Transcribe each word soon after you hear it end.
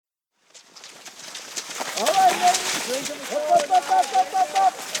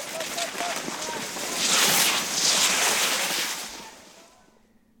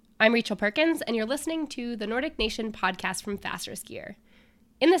I'm Rachel Perkins, and you're listening to the Nordic Nation podcast from Faster Skier.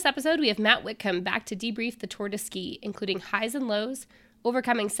 In this episode, we have Matt Whitcomb back to debrief the Tour de Ski, including highs and lows,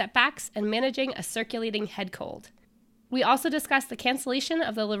 overcoming setbacks, and managing a circulating head cold. We also discuss the cancellation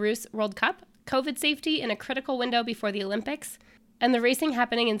of the Larousse World Cup, COVID safety in a critical window before the Olympics, and the racing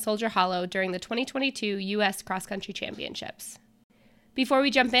happening in Soldier Hollow during the 2022 U.S. Cross Country Championships. Before we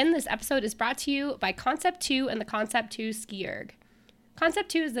jump in, this episode is brought to you by Concept 2 and the Concept 2 Ski Erg.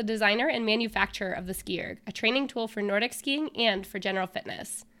 Concept 2 is the designer and manufacturer of the Ski Erg, a training tool for Nordic skiing and for general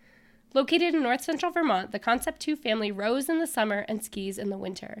fitness. Located in north central Vermont, the Concept 2 family rows in the summer and skis in the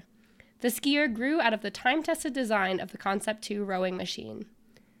winter. The Ski Erg grew out of the time-tested design of the Concept 2 rowing machine.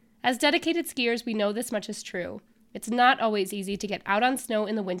 As dedicated skiers, we know this much is true. It's not always easy to get out on snow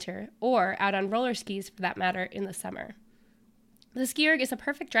in the winter, or out on roller skis for that matter in the summer. The Ski Erg is a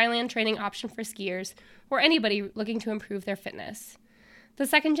perfect dryland training option for skiers or anybody looking to improve their fitness. The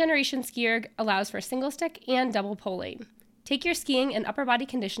second-generation Ski Erg allows for single stick and double poling. Take your skiing and upper body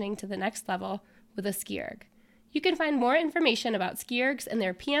conditioning to the next level with a Ski Erg. You can find more information about Ski Ergs and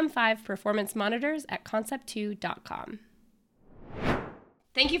their PM5 performance monitors at concept2.com.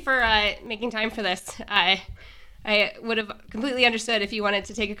 Thank you for making time for this. I would have completely understood if you wanted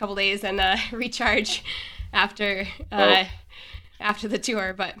to take a couple days and recharge after the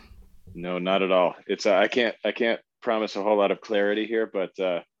tour, but no, not at all. It's I can't promise a whole lot of clarity here, but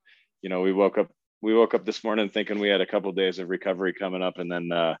we woke up this morning thinking we had a couple of days of recovery coming up, and then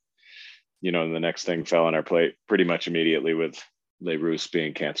the next thing fell on our plate pretty much immediately with Les Rousses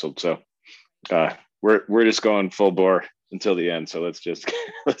being canceled. So we're just going full bore until the end. So let's just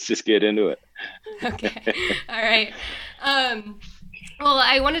get into it. Okay. All right. Well,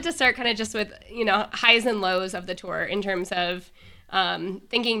 I wanted to start kind of just with highs and lows of the tour in terms of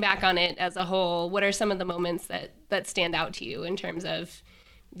thinking back on it as a whole. What are some of the moments that stand out to you in terms of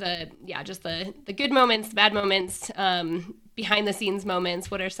the good moments, the bad moments, behind the scenes moments?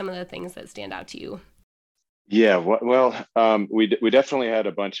 What are some of the things that stand out to you? Yeah, well, we definitely had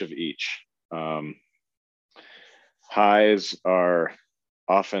a bunch of each. Highs are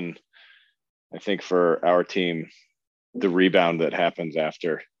often, I think, for our team, the rebound that happens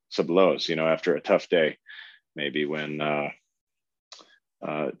after some lows, after a tough day, maybe when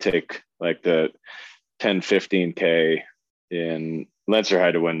take like the 10, 15K in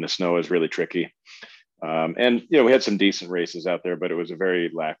Lenzerheide when the snow is really tricky. And we had some decent races out there, but it was a very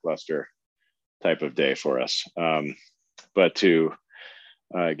lackluster type of day for us. But to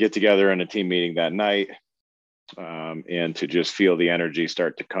get together in a team meeting that night and to just feel the energy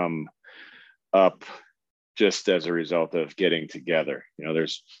start to come up just as a result of getting together.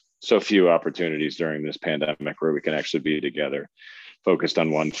 There's so few opportunities during this pandemic where we can actually be together, focused on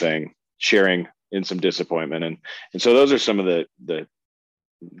one thing, sharing in some disappointment. And so those are some of the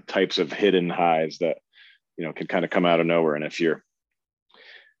types of hidden highs that, can kind of come out of nowhere. And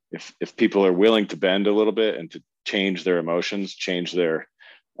if people are willing to bend a little bit and to change their emotions, change their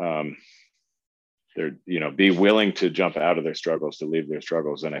be willing to jump out of their struggles, to leave their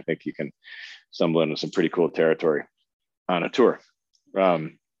struggles, then I think you can stumble into some pretty cool territory on a tour.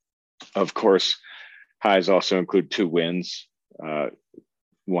 Of course, highs also include 2 wins,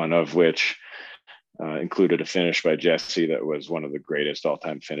 one of which included a finish by Jesse that was one of the greatest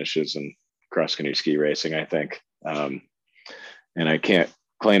all-time finishes in cross-country ski racing, I think. And I can't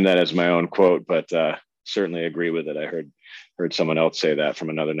claim that as my own quote, but certainly agree with it. I heard someone else say that from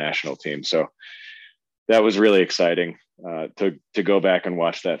another national team. So that was really exciting. To go back and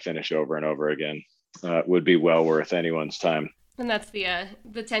watch that finish over and over again would be well worth anyone's time. And that's the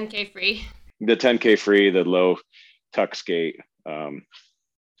 10K free. The 10K free, the low tuck skate,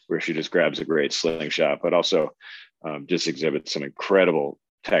 where she just grabs a great slingshot, but also just exhibits some incredible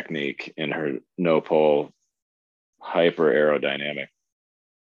technique in her no pole, hyper aerodynamic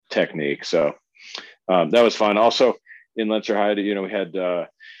technique. So that was fun. Also in Lenzerheide, we had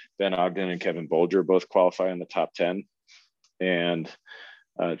Ben Ogden and Kevin Bolger both qualify in the top 10. And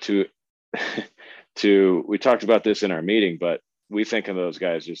we talked about this in our meeting, but we think of those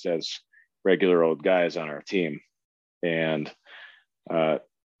guys just as regular old guys on our team, and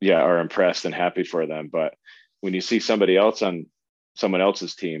are impressed and happy for them. But when you see somebody else on someone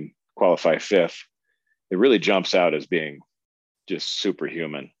else's team qualify 5th, it really jumps out as being just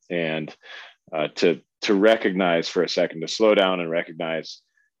superhuman. And to recognize for a second, to slow down and recognize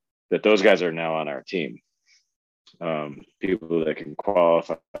that those guys are now on our team. People that can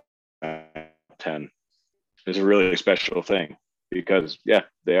qualify 10 is a really special thing, because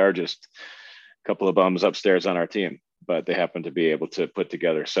they are just a couple of bums upstairs on our team. but they happened to be able to put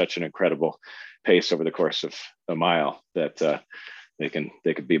together such an incredible pace over the course of a mile that they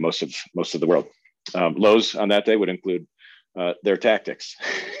could beat most of the world. Lows on that day would include their tactics.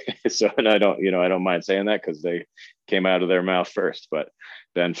 So, and I don't mind saying that because they came out of their mouth first, but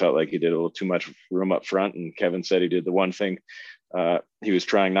Ben felt like he did a little too much room up front, and Kevin said he did the one thing he was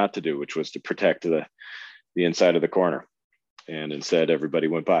trying not to do, which was to protect the inside of the corner, and instead everybody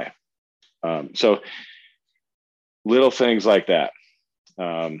went by. So little things like that,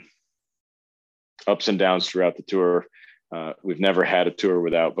 ups and downs throughout the tour. We've never had a tour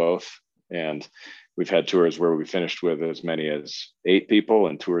without both, and we've had tours where we finished with as many as 8 people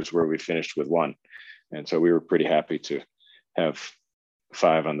and tours where we finished with 1. And so we were pretty happy to have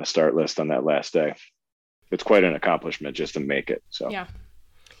 5 on the start list on that last day. It's quite an accomplishment just to make it. So yeah.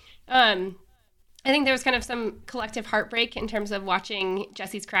 I think there was kind of some collective heartbreak in terms of watching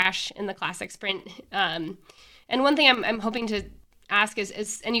Jesse's crash in the classic sprint. And one thing I'm hoping to ask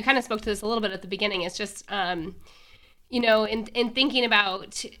is, and you kind of spoke to this a little bit at the beginning, is just, in thinking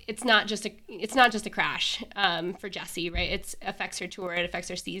about, it's not just a crash for Jessie, right? It affects her tour, it affects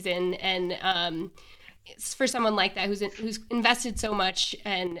her season. And it's for someone like that who's invested so much,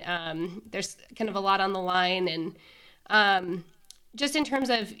 and there's kind of a lot on the line. And just in terms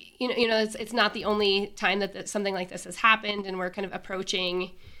of, it's not the only time that something like this has happened, and we're kind of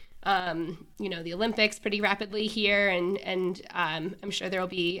approaching, the Olympics pretty rapidly here, and I'm sure there will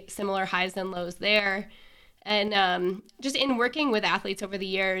be similar highs and lows there. And just in working with athletes over the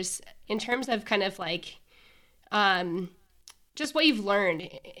years, in terms of kind of like, just what you've learned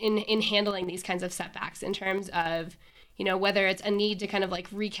in handling these kinds of setbacks, in terms of, whether it's a need to kind of like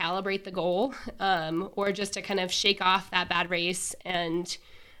recalibrate the goal, or just to kind of shake off that bad race and,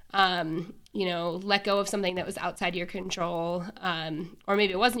 let go of something that was outside your control, or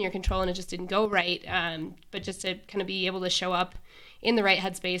maybe it wasn't your control and it just didn't go right, but just to kind of be able to show up in the right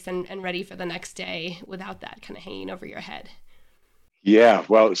headspace and ready for the next day without that kind of hanging over your head. Yeah,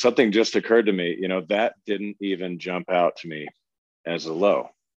 well, something just occurred to me, that didn't even jump out to me as a low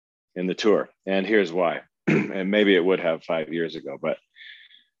in the tour. And here's why. And maybe it would have 5 years ago, but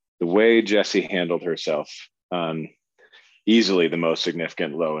the way Jessie handled herself on easily the most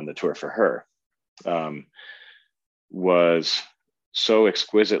significant low in the tour for her was so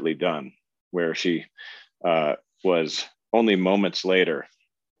exquisitely done, where she was only moments later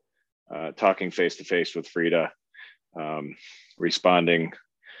talking face to face with Frida, responding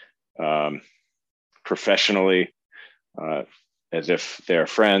professionally, as if they're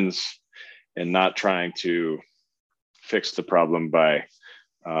friends, and not trying to fix the problem by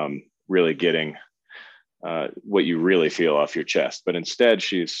really getting what you really feel off your chest. But instead,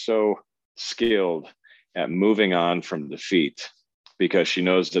 she's so skilled at moving on from defeat, because she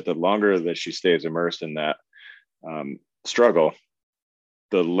knows that the longer that she stays immersed in that struggle,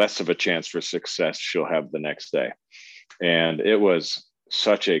 the less of a chance for success she'll have the next day. And it was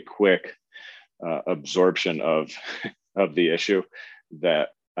such a quick absorption of the issue that,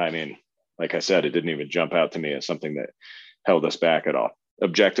 I mean, like I said, it didn't even jump out to me as something that held us back at all.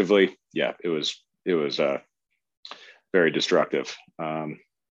 Objectively, yeah, it was very destructive.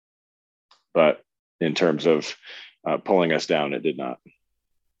 But in terms of pulling us down, it did not.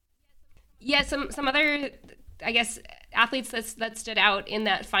 Yeah, some other, I guess, athletes that stood out in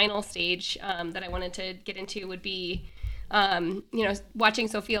that final stage that I wanted to get into would be, watching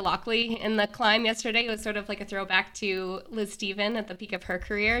Sophia Lockley in the climb yesterday was sort of like a throwback to Liz Steven at the peak of her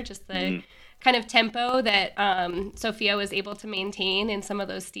career. Just the kind of tempo that Sophia was able to maintain in some of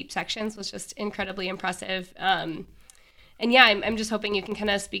those steep sections was just incredibly impressive. And yeah, I'm just hoping you can kind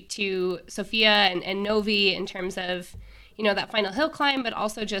of speak to Sophia and Novi in terms of, that final hill climb, but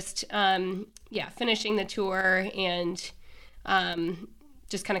also just, finishing the tour and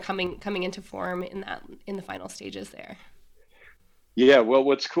just kind of coming into form in the final stages there. Yeah, well,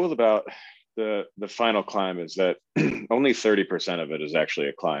 what's cool about the final climb is that only 30% of it is actually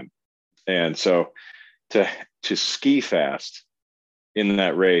a climb. And so to ski fast in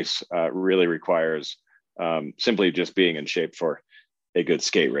that race really requires simply just being in shape for a good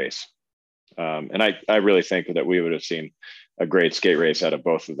skate race. And I really think that we would have seen a great skate race out of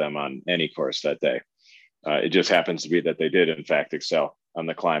both of them on any course that day. It just happens to be that they did, in fact, excel on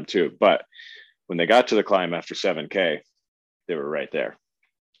the climb too. But when they got to the climb after 7K, they were right there.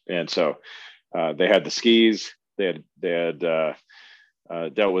 And so they had the skis, they had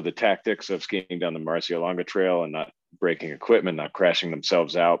dealt with the tactics of skiing down the Murciélago Trail and not breaking equipment, not crashing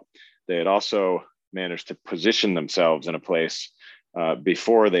themselves out. They had also managed to position themselves in a place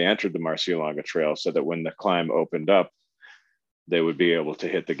before they entered the Murciélago Trail, so that when the climb opened up, they would be able to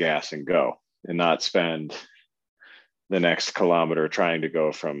hit the gas and go, and not spend the next kilometer trying to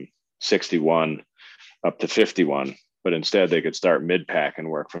go from 61 up to 51, but instead they could start mid-pack and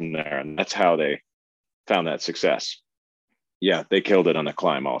work from there. And that's how they found that success. Yeah, they killed it on the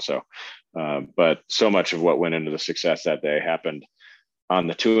climb also. But so much of what went into the success that day happened on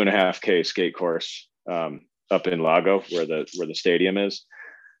the 2.5K skate course up in Lago, where the stadium is,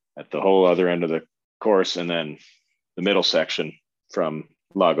 at the whole other end of the course, and then the middle section from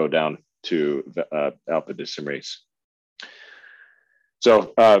Lago down to Alpe d'Huez.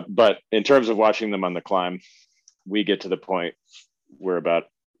 So, but in terms of watching them on the climb, we get to the point we're about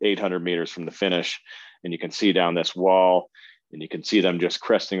 800 meters from the finish, and you can see down this wall, and you can see them just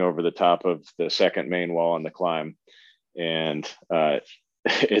cresting over the top of the second main wall on the climb. And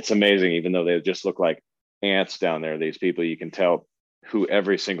it's amazing, even though they just look like ants down there, these people, you can tell who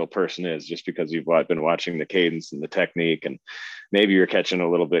every single person is just because you've been watching the cadence and the technique, and maybe you're catching a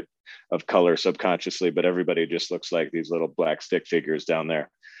little bit of color subconsciously, but everybody just looks like these little black stick figures down there.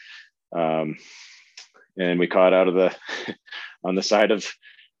 And we caught out of the on the side of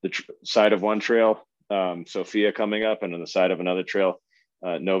side of one trail, Sophia coming up, and on the side of another trail,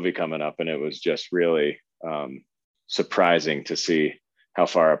 Novi coming up, and it was just really surprising to see how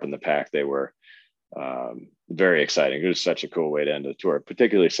far up in the pack they were. Very exciting. It was such a cool way to end the tour,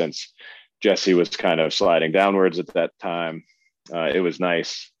 particularly since Jesse was kind of sliding downwards at that time. It was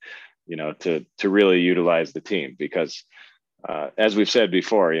nice, to really utilize the team, because as we've said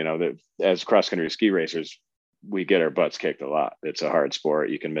before, that as cross-country ski racers, we get our butts kicked a lot. It's a hard sport.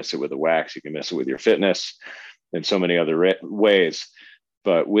 You can miss it with a wax, you can miss it with your fitness, and so many other ways.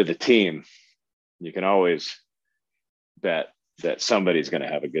 But with a team, you can always bet that somebody's going to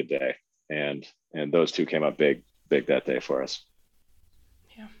have a good day. And those two came up big that day for us.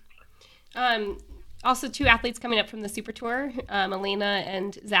 Yeah. Also, two athletes coming up from the Super Tour, Elena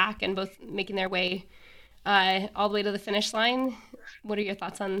and Zach, and both making their way all the way to the finish line. What are your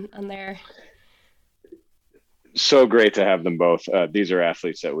thoughts on their? So great to have them both. These are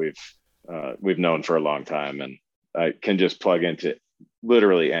athletes that we've known for a long time, and I can just plug into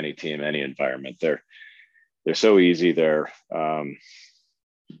literally any team, any environment. They're so easy. They're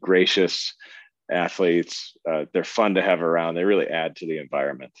gracious athletes. They're fun to have around. They really add to the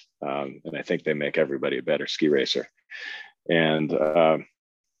environment, and I think they make everybody a better ski racer. And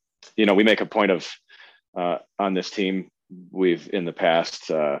we make a point of on this team. We've in the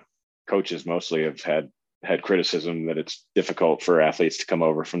past, coaches mostly have had criticism that it's difficult for athletes to come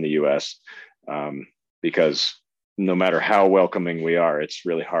over from the U.S. Because no matter how welcoming we are, it's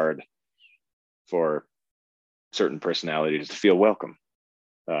really hard for certain personalities to feel welcome.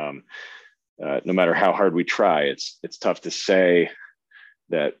 No matter how hard we try, it's tough to say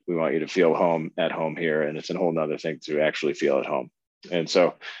that we want you to feel at home here, and it's a whole nother thing to actually feel at home. And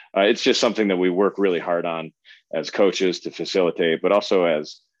so it's just something that we work really hard on as coaches to facilitate, but also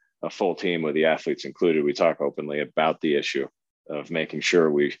as a full team with the athletes included. We talk openly about the issue of making sure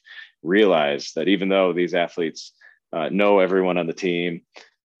we realize that even though these athletes know everyone on the team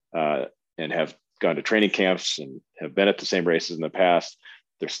and have gone to training camps and have been at the same races in the past,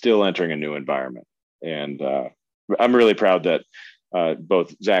 they're still entering a new environment. And I'm really proud that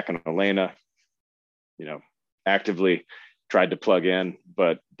both Zach and Elena, actively tried to plug in,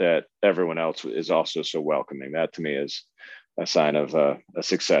 but that everyone else is also so welcoming. That to me is a sign of a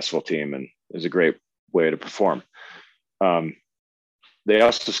successful team and is a great way to perform. They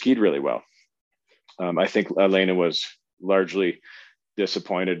also skied really well. I think Elena was largely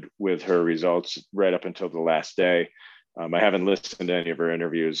disappointed with her results right up until the last day. I haven't listened to any of her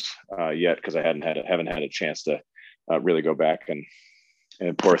interviews yet because I haven't had a chance to really go back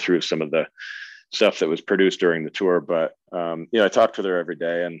and pour through some of the stuff that was produced during the tour. But I talked with her every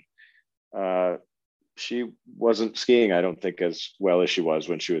day, and she wasn't skiing, I don't think, as well as she was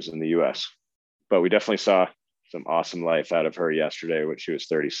when she was in the US. But we definitely saw some awesome life out of her yesterday when she was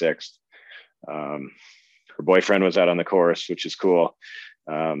 36th. Her boyfriend was out on the course, which is cool.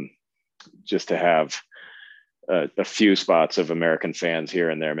 Just to have a few spots of American fans here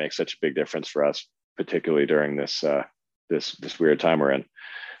and there makes such a big difference for us, particularly during this weird time we're in.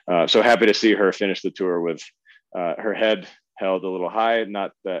 So happy to see her finish the tour with her head held a little high.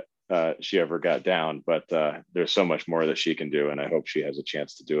 Not that she ever got down, but there's so much more that she can do, and I hope she has a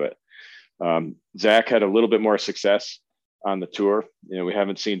chance to do it. Zach had a little bit more success on the tour. We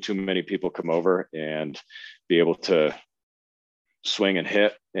haven't seen too many people come over and be able to swing and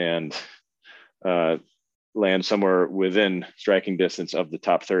hit and land somewhere within striking distance of the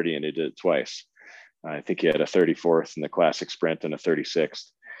top 30, and he did it twice. I think he had a 34th in the classic sprint and a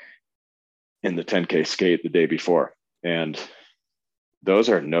 36th in the 10K skate the day before. And those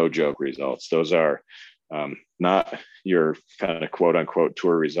are no joke results. Those are not your kind of quote unquote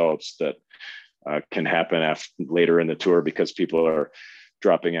tour results that can happen later in the tour because people are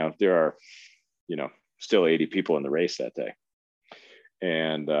dropping out. There are, still 80 people in the race that day.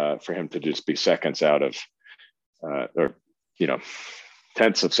 And for him to just be seconds out of,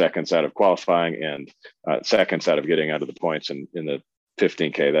 tenths of seconds out of qualifying and seconds out of getting out of the points in the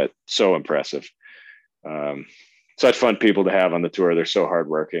 15K, that's so impressive. Such fun people to have on the tour. They're so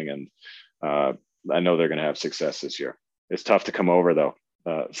hardworking, and I know they're going to have success this year. It's tough to come over though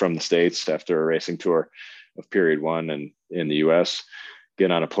from the States after a racing tour of period one and in the US,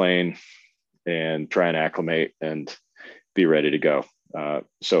 get on a plane and try and acclimate and be ready to go.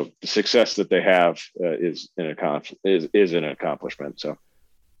 So the success that they have is an accomplishment. So.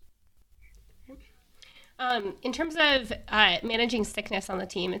 In terms of managing sickness on the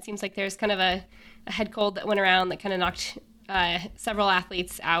team, it seems like there's kind of a head cold that went around that kind of knocked several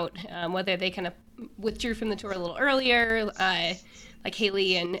athletes out, whether they kind of withdrew from the tour a little earlier, like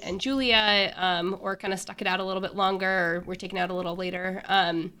Haley and Julia, or kind of stuck it out a little bit longer, or were taken out a little later.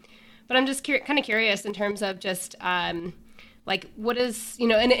 But I'm just kind of curious in terms of just like what is,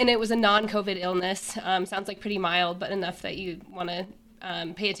 and it was a non-COVID illness. Sounds like pretty mild, but enough that you want to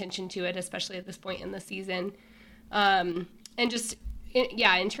pay attention to it, especially at this point in the season. And just,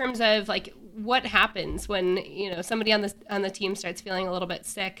 in terms of like what happens when, somebody on the team starts feeling a little bit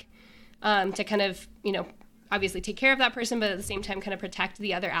sick, to kind of, obviously take care of that person, but at the same time kind of protect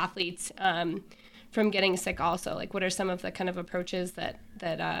the other athletes from getting sick also. Like what are some of the kind of approaches that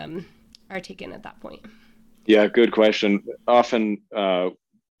are taken at that point? Yeah, good question. Often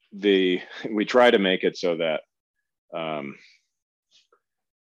we try to make it so that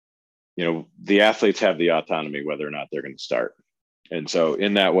the athletes have the autonomy whether or not they're going to start. And so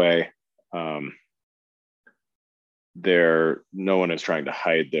in that way, no one is trying to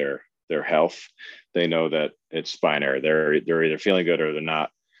hide their health. They know that it's binary. They're either feeling good or they're not,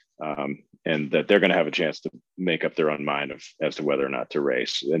 and that they're going to have a chance to make up their own mind as to whether or not to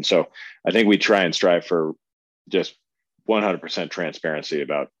race. And so I think we try and strive for just 100% transparency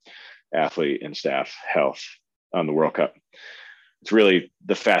about athlete and staff health on the World Cup. It's really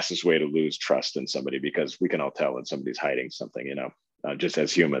the fastest way to lose trust in somebody, because we can all tell when somebody's hiding something, just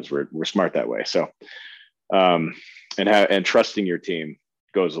as humans, we're smart that way. So, and trusting your team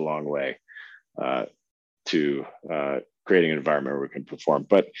goes a long way to creating an environment where we can perform.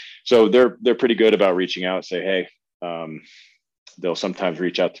 But so they're pretty good about reaching out, say, hey, they'll sometimes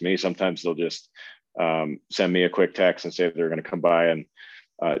reach out to me. Sometimes they'll just send me a quick text and say they're going to come by and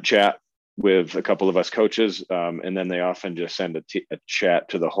chat with a couple of us coaches. And then they often just send a chat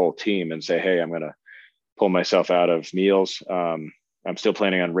to the whole team and say, hey, I'm going to pull myself out of meals. I'm still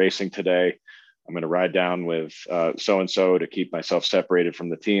planning on racing today. I'm going to ride down with so-and-so to keep myself separated from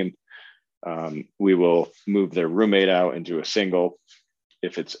the team. We will move their roommate out into a single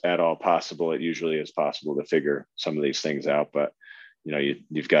if it's at all possible. It usually is possible to figure some of these things out, but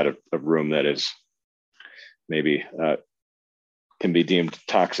you've got a room that is maybe can be deemed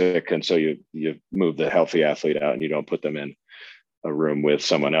toxic, and so you move the healthy athlete out and you don't put them in a room with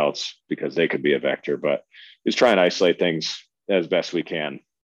someone else because they could be a vector. But just try and isolate things as best we can.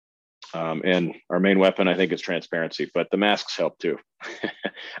 And our main weapon, I think, is transparency, but the masks help too.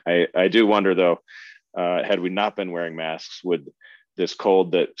 I do wonder though, had we not been wearing masks, would this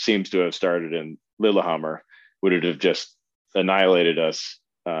cold that seems to have started in Lillehammer, would it have just annihilated us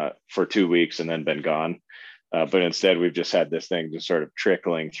for 2 weeks and then been gone? But instead, we've just had this thing just sort of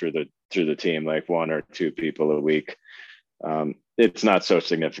trickling through the team, like 1 or 2 people a week. It's not so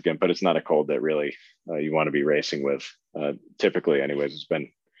significant, but it's not a cold that really you want to be racing with. Typically, anyways, it's been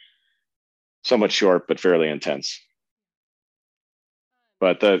somewhat short but fairly intense.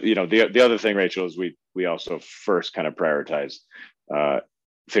 But the other thing, Rachel, is we also first kind of prioritize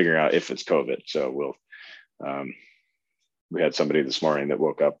figuring out if it's COVID. So we had somebody this morning that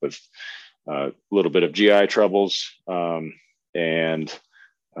woke up with a little bit of GI troubles, and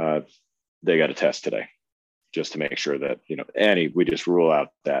they got a test today just to make sure that, we just rule out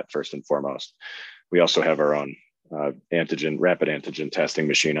that first and foremost. We also have our own rapid antigen testing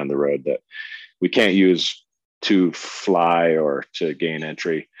machine on the road that we can't use to fly or to gain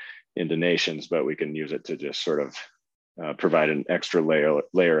entry into nations, but we can use it to just sort of provide an extra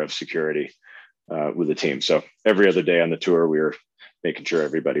layer of security with the team. So every other day on the tour, we were making sure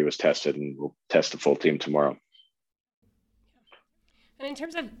everybody was tested, and we'll test the full team tomorrow. And in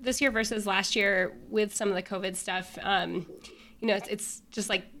terms of this year versus last year with some of the COVID stuff, it's just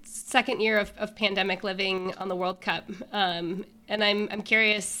like second year of pandemic living on the World Cup. And I'm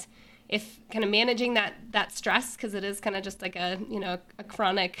curious if kind of managing that stress, because it is kind of just like a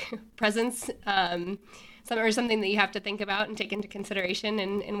chronic presence, or something that you have to think about and take into consideration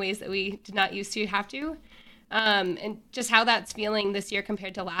in ways that we did not used to have to, and just how that's feeling this year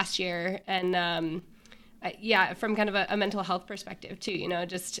compared to last year, and from kind of a mental health perspective too.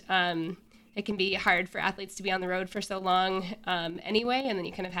 It can be hard for athletes to be on the road for so long anyway, and then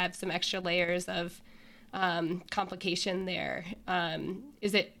you kind of have some extra layers of complication there.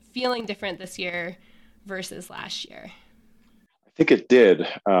 Is it feeling different this year versus last year? I think it did.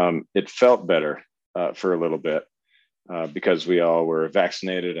 It felt better for a little bit because we all were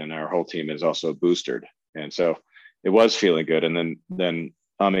vaccinated and our whole team is also boosted. And so it was feeling good. And then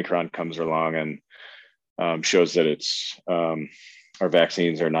Omicron comes along and shows that it's our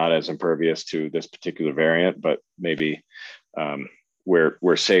vaccines are not as impervious to this particular variant, but maybe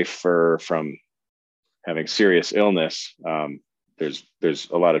we're safer from having serious illness. There's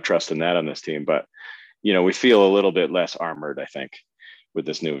a lot of trust in that on this team, but we feel a little bit less armored, I think, with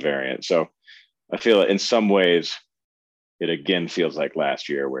this new variant. So I feel in some ways it again feels like last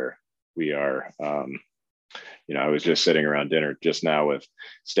year where we are. I was just sitting around dinner just now with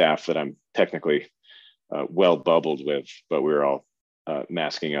staff that I'm technically well bubbled with, but we were all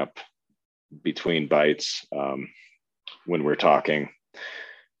masking up between bites when we're talking.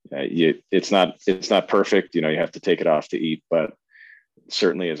 It's not perfect. You have to take it off to eat, but it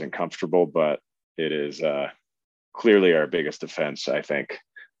certainly isn't comfortable. But it is clearly our biggest defense, I think,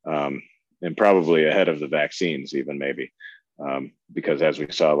 and probably ahead of the vaccines, even maybe, because as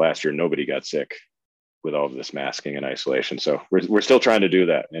we saw last year, nobody got sick with all of this masking and isolation. So we're still trying to do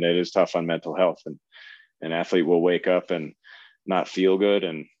that, and it is tough on mental health. And an athlete will wake up and not feel good,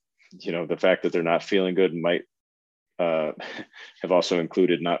 and the fact that they're not feeling good might have also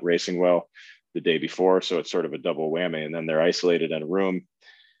included not racing well the day before. So it's sort of a double whammy. And then they're isolated in a room,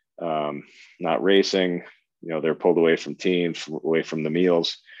 not racing. They're pulled away from teams, away from the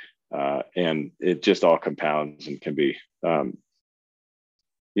meals, and it just all compounds and can be,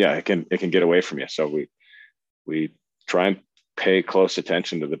 it can get away from you. So we try and pay close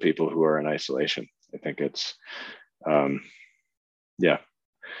attention to the people who are in isolation. I think it's,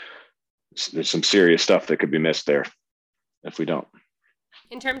 there's some serious stuff that could be missed there if we don't.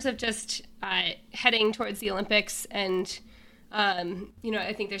 In terms of just heading towards the Olympics, and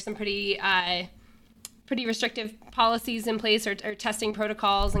I think there's some pretty restrictive policies in place, or testing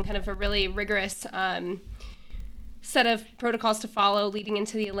protocols, and kind of a really rigorous set of protocols to follow leading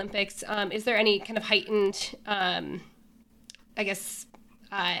into the Olympics. Is there any kind of heightened,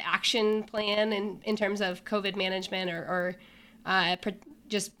 action plan in terms of COVID management, or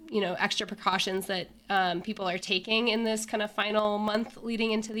just extra precautions that people are taking in this kind of final month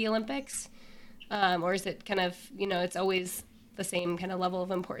leading into the Olympics, or is it kind of it's always the same kind of level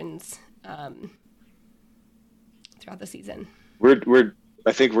of importance throughout the season?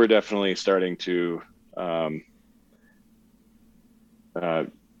 I think we're definitely starting to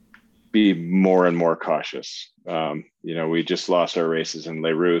be more and more cautious. We just lost our races in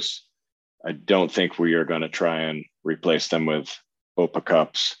Les Rousses. I don't think we are going to try and replace them with OPA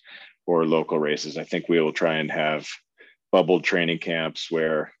Cups or local races. I think we will try and have bubbled training camps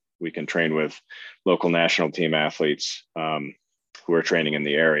where we can train with local national team athletes who are training in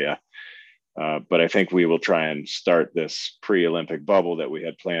the area. But I think we will try and start this pre-Olympic bubble that we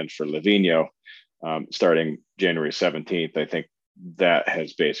had planned for Livigno starting January 17th. I think that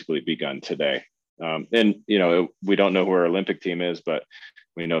has basically begun today. And we don't know who our Olympic team is, but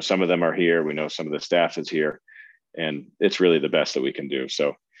we know some of them are here. We know some of the staff is here. And it's really the best that we can do.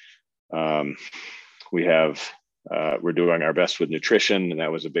 So we're doing our best with nutrition, and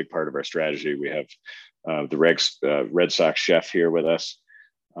that was a big part of our strategy. We have the Red Sox chef here with us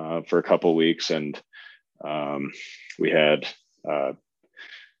for a couple of weeks, and we had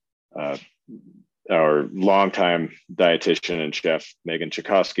our longtime dietitian and chef Megan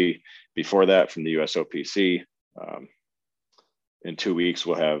Tchaikovsky before that from the USOPC. In 2 weeks,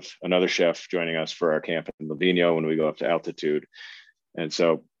 we'll have another chef joining us for our camp in Livigno when we go up to altitude. And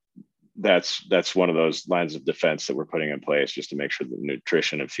so that's one of those lines of defense that we're putting in place just to make sure that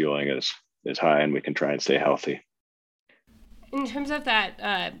nutrition and fueling is high and we can try and stay healthy. In terms of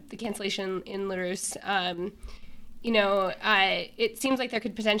that, the cancellation in Les Rousses, it seems like there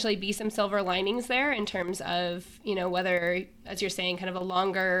could potentially be some silver linings there in terms of, whether, as you're saying, kind of a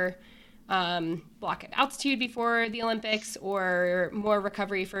longer block at altitude before the Olympics, or more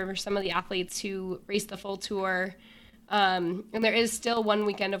recovery for some of the athletes who race the full tour. And there is still 1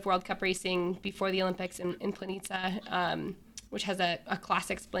 weekend of World Cup racing before the Olympics in Planica, which has a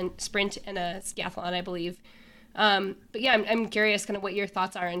classic sprint and a skiathlon, I believe. But yeah, I'm curious kind of what your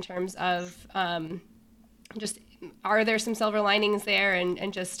thoughts are in terms of just, are there some silver linings there,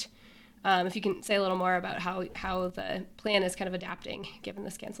 and just if you can say a little more about how the plan is kind of adapting given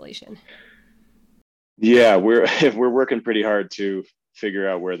this cancellation. Yeah, we're working pretty hard to figure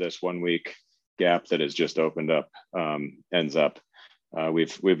out where this 1 week gap that has just opened up ends up.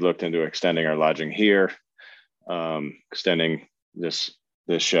 We've looked into extending our lodging here, extending this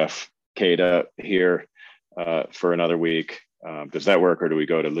chef Kata here for another week. Does that work, or do we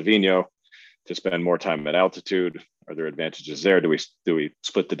go to Livigno to spend more time at altitude? Are there advantages there? Do we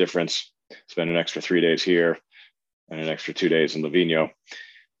split the difference, spend an extra 3 days here and an extra 2 days in Livigno?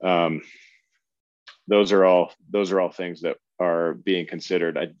 Those are all things that are being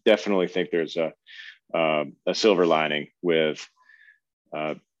considered. I definitely think there's a silver lining with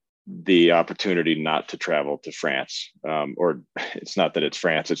the opportunity not to travel to France, or it's not that it's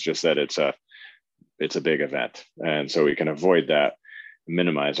France, it's just that it's a big event, and so we can avoid that,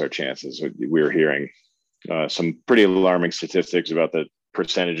 minimize our chances. We're hearing some pretty alarming statistics about the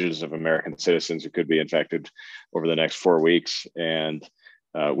percentages of American citizens who could be infected over the next 4 weeks, and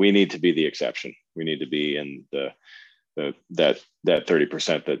we need to be the exception. We need to be in that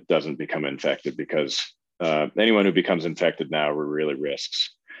 30% that doesn't become infected, because anyone who becomes infected now really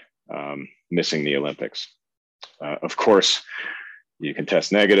risks missing the Olympics. Of course, you can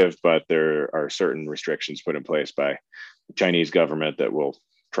test negative, but there are certain restrictions put in place by the Chinese government that will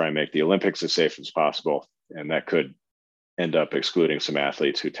try and make the Olympics as safe as possible, and that could end up excluding some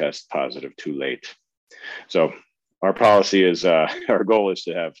athletes who test positive too late. So our policy is, our goal is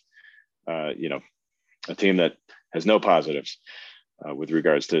to have, a team that has no positives with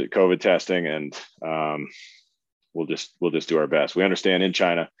regards to COVID testing, and we'll just do our best. We understand in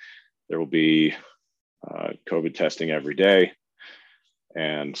China there will be COVID testing every day,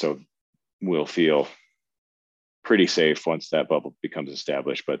 and so we'll feel pretty safe once that bubble becomes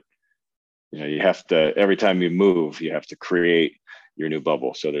established. But you have to, every time you move, you have to create your new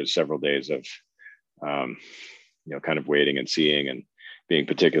bubble. So there's several days of kind of waiting and seeing, and being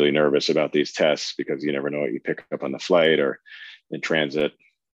particularly nervous about these tests, because you never know what you pick up on the flight or in transit.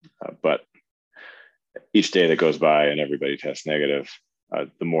 But each day that goes by and everybody tests negative,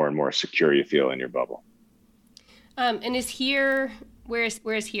 the more and more secure you feel in your bubble. And where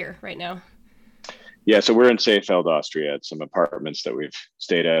is here right now? Yeah, so we're in Seefeld, Austria, at some apartments that we've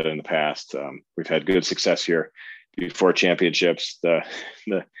stayed at in the past. We've had good success here before championships.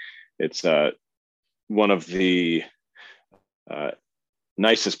 It's one of the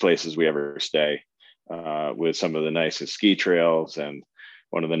nicest places we ever stay, with some of the nicest ski trails and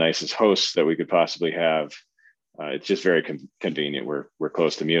one of the nicest hosts that we could possibly have. It's just very convenient. We're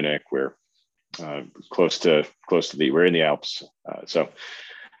close to Munich. We're close to we're in the Alps.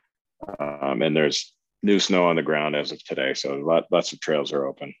 And there's new snow on the ground as of today. So lots of trails are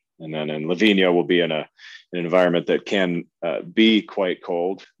open. And then in Livigno, we'll be in an environment that can be quite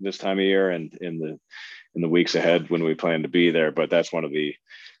cold this time of year, and in the weeks ahead when we plan to be there. But that's one of the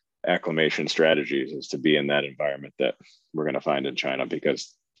acclimation strategies, is to be in that environment that we're going to find in China,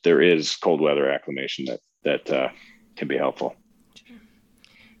 because there is cold weather acclimation that can be helpful.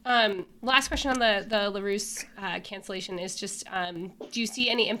 Last question on the La Rousse cancellation is just, do you see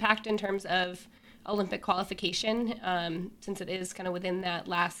any impact in terms of Olympic qualification, since it is kind of within that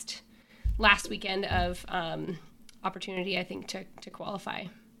last weekend of opportunity, I think, to qualify?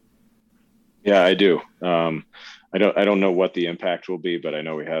 Yeah, I do. I don't know what the impact will be, but I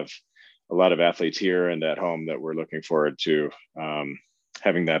know we have a lot of athletes here and at home that we're looking forward to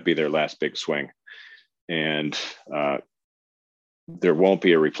having that be their last big swing. And there won't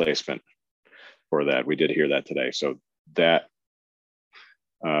be a replacement for that. We did hear that today. So that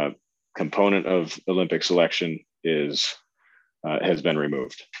component of Olympic selection has been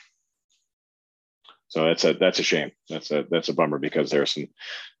removed. So that's a shame. That's a bummer, because there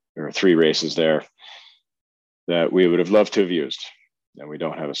are 3 races there that we would have loved to have used, and we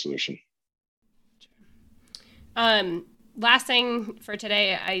don't have a solution. Last thing for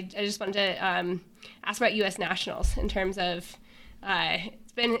today, I just wanted to ask about U.S. nationals in terms of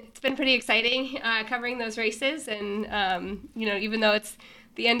it's been pretty exciting covering those races, and even though it's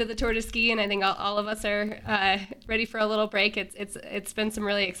the end of the Tour de Ski, and I think all of us are ready for a little break, it's been some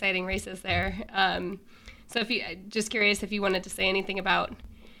really exciting races there. So just curious if you wanted to say anything about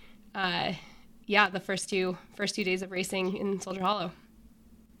the first two days of racing in Soldier Hollow.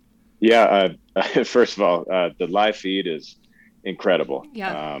 Yeah, first of all, the live feed is incredible.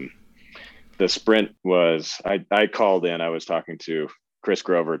 Yeah. The sprint was, I called in, I was talking to Chris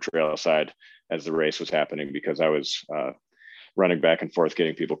Grover Trailside as the race was happening, because I was running back and forth,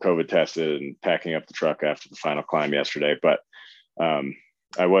 getting people COVID tested and packing up the truck after the final climb yesterday. But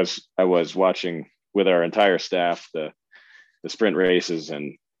I was watching with our entire staff the sprint races,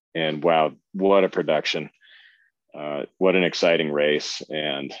 and wow, what a production. What an exciting race.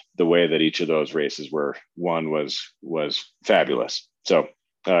 And the way that each of those races were won was fabulous. So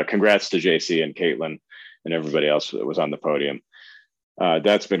congrats to JC and Caitlin and everybody else that was on the podium.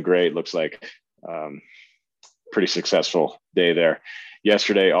 That's been great. Looks like pretty successful day there.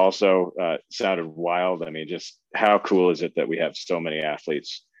 Yesterday also sounded wild. I mean, just how cool is it that we have so many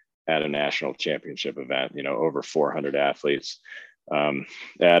athletes at a national championship event, over 400 athletes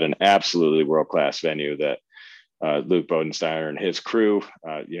at an absolutely world-class venue that Luke Bodensteiner and his crew,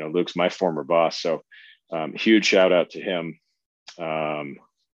 Luke's my former boss. So huge shout out to him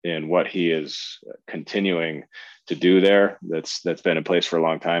in what he is continuing to do there. That's been in place for a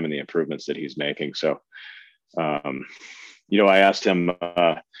long time, and the improvements that he's making. So, I asked him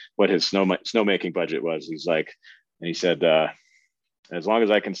what his snowmaking budget was. He said, as long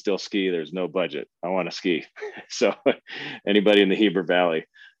as I can still ski, there's no budget. I want to ski. So anybody in the Heber Valley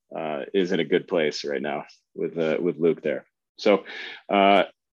is in a good place right now with Luke there. So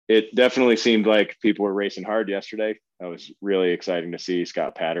it definitely seemed like people were racing hard yesterday. That was really exciting to see.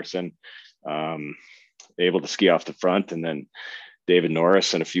 Scott Patterson able to ski off the front, and then David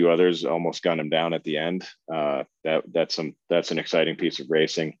Norris and a few others almost gunned him down at the end. That's an exciting piece of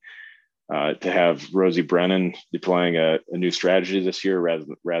racing. To have Rosie Brennan deploying a new strategy this year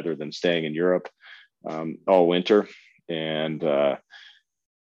rather than staying in Europe all winter, and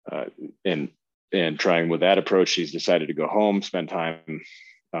trying with that approach, she's decided to go home, spend time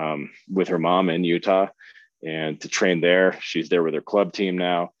with her mom in Utah, and to train there. She's there with her club team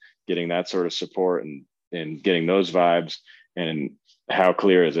now, getting that sort of support and getting those vibes. And how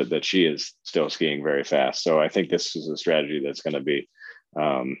clear is it that she is still skiing very fast? So I think this is a strategy that's going to be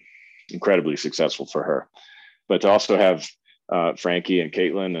incredibly successful for her. But to also have Frankie and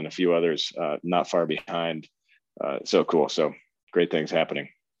Caitlin and a few others not far behind, so cool. So great things happening.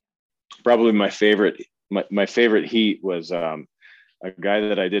 Probably my favorite heat was a guy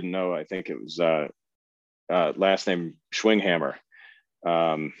that I didn't know. I think it was last name Schwinghammer.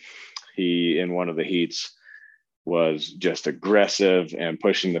 He, in one of the heats, was just aggressive and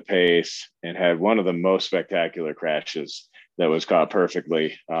pushing the pace, and had one of the most spectacular crashes that was caught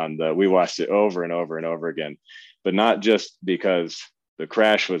perfectly we watched it over and over and over again, but not just because the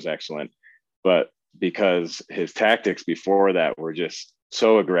crash was excellent, but because his tactics before that were just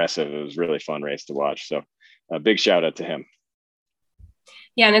so aggressive. It was a really fun race to watch. So a big shout out to him.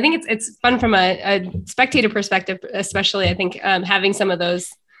 Yeah. And I think it's fun from a spectator perspective, especially I think having some of those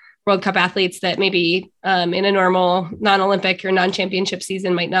World Cup athletes that maybe in a normal non-Olympic or non-championship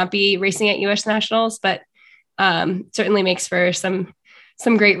season might not be racing at US nationals, but certainly makes for some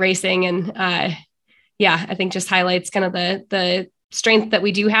great racing. And I think just highlights kind of the strength that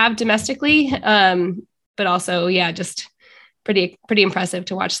we do have domestically. But also, just pretty impressive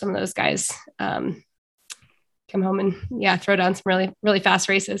to watch some of those guys come home and throw down some really, really fast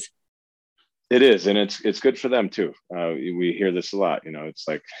races. It is. And it's good for them too. We hear this a lot, it's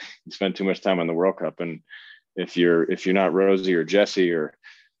like you spend too much time on the World Cup. And if you're not Rosie or Jesse or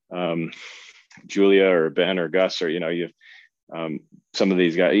Julia or Ben or Gus, or, you some of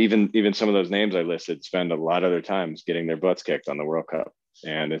these guys, even some of those names I listed, spend a lot of their times getting their butts kicked on the World Cup.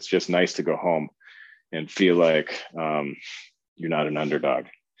 And it's just nice to go home and feel like you're not an underdog.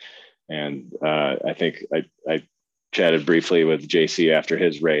 And I think I chatted briefly with JC after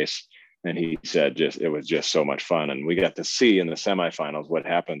his race, and he said it was just so much fun. And we got to see in the semifinals what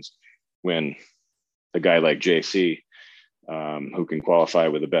happens when a guy like JC, who can qualify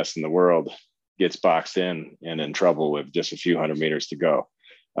with the best in the world, gets boxed in and in trouble with just a few hundred meters to go.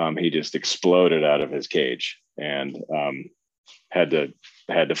 He just exploded out of his cage and had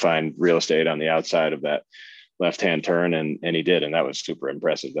to find real estate on the outside of that left-hand turn, and he did, and that was super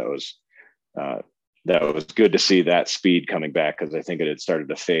impressive. That was good to see that speed coming back, because I think it had started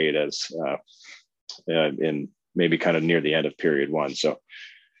to fade as in maybe kind of near the end of period one. So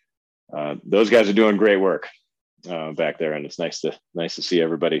those guys are doing great work back there, and it's nice to see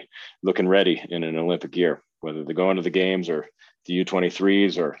everybody looking ready in an Olympic year, whether they're going to the games or the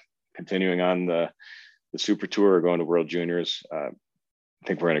U23s or continuing on the Super Tour or going to World Juniors. I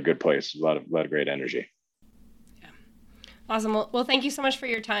think we're in a good place. A lot of great energy. Yeah, awesome. Well, thank you so much for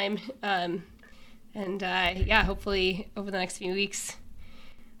your time. And hopefully over the next few weeks,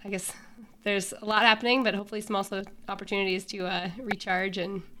 I guess there's a lot happening, but hopefully some also opportunities to recharge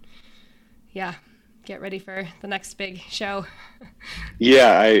and get ready for the next big show.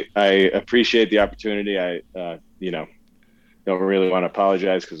 Yeah, I appreciate the opportunity. don't really want to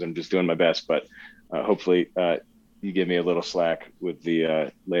apologize because I'm just doing my best, but hopefully you give me a little slack with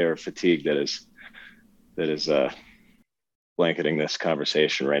the layer of fatigue that is blanketing this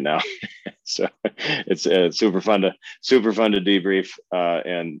conversation right now. So it's super fun to debrief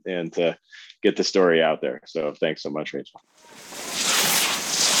and to get the story out there. So thanks so much, Rachel.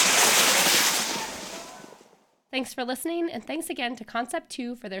 Thanks for listening, and thanks again to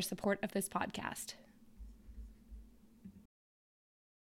Concept2 for their support of this podcast.